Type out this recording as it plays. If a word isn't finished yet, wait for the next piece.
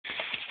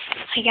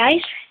Hi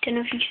guys, don't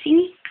know if you see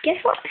me.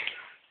 Guess what?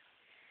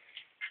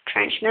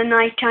 Trying a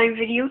nighttime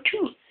video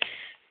too.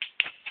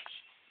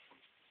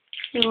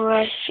 So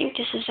I think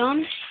this is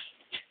on.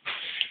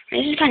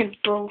 This is kind of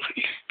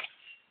broken.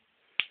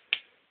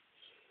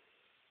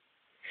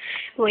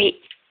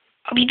 Wait,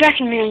 I'll be back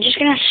in a minute. I'm just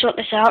gonna sort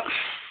this out.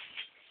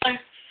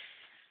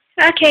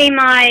 Okay,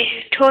 my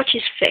torch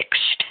is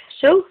fixed.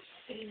 So,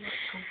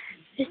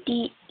 this is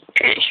the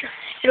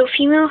little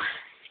female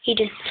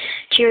Eden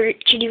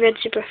chili red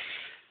zipper.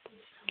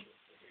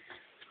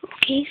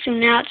 Okay, so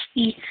now it's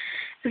the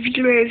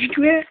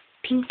Vigor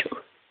Pinto.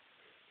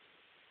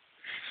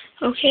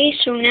 Okay,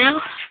 so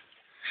now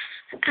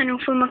I know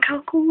for my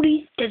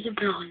calculi there's a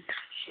blonde.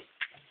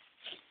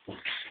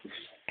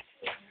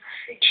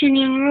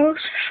 Chilean rose,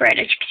 Fred,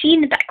 as you can see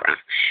in the background.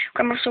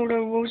 Grandma sold a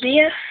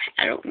rosea,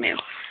 adult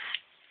male.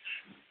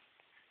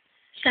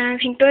 Simon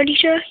Pink Birdie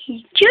Show,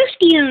 he's just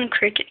eating a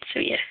cricket, so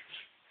yeah,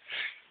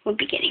 we'll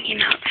be getting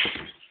him out.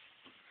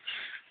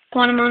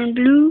 Guatemalan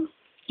Blue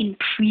in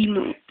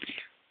pre-moon.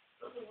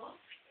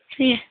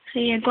 So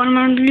yeah,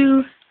 Guatemalan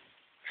Blue.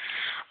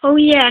 Oh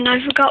yeah, and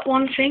I forgot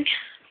one thing.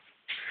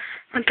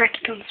 My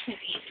practicum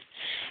movie.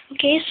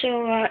 Okay,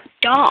 so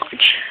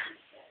Dodge.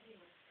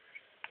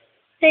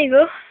 There you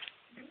go.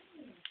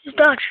 It's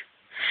Dodge.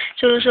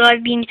 So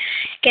I've been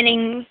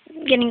getting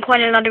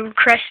quite a lot of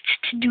requests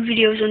to do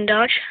videos on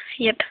Dodge.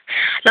 Yep,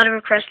 a lot of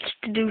requests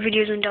to do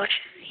videos on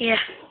Dodge. Yeah,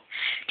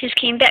 just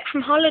came back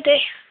from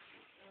holiday.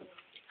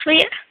 So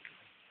yeah,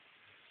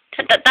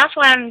 that's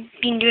why I've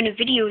been doing the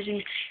videos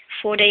in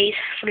 4 days.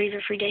 4 days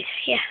or 3 days.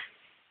 Yeah.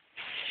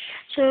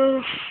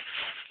 So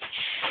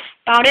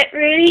about it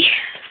really.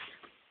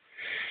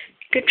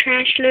 Good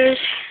tarantulas,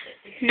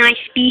 nice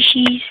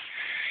species.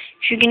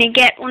 If you're gonna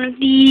get one of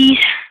these,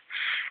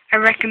 I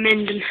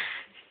recommend them.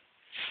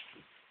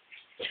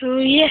 So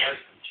yeah.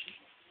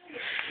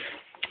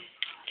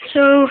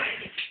 So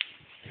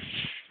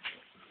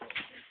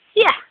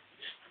yeah.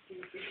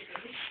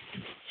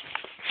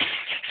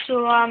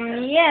 So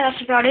yeah,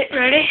 that's about it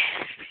really.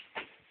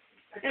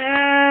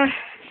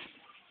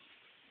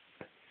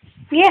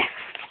 Yeah.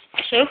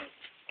 So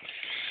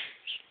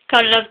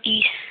gotta love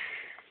these.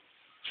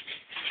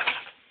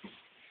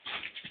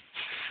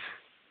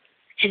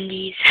 And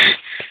these.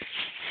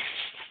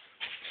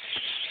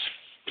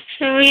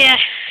 So yeah,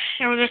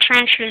 there were the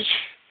tarantulas.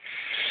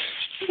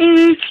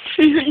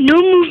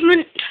 No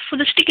movement for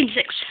the stick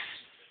insects.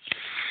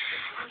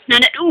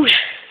 None at all.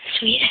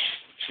 So yeah,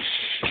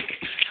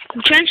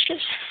 cool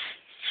tarantulas.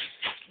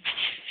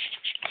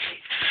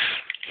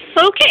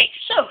 Okay,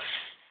 so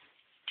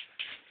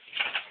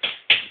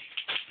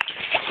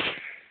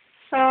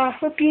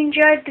hope you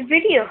enjoyed the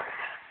video.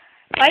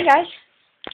 Bye guys.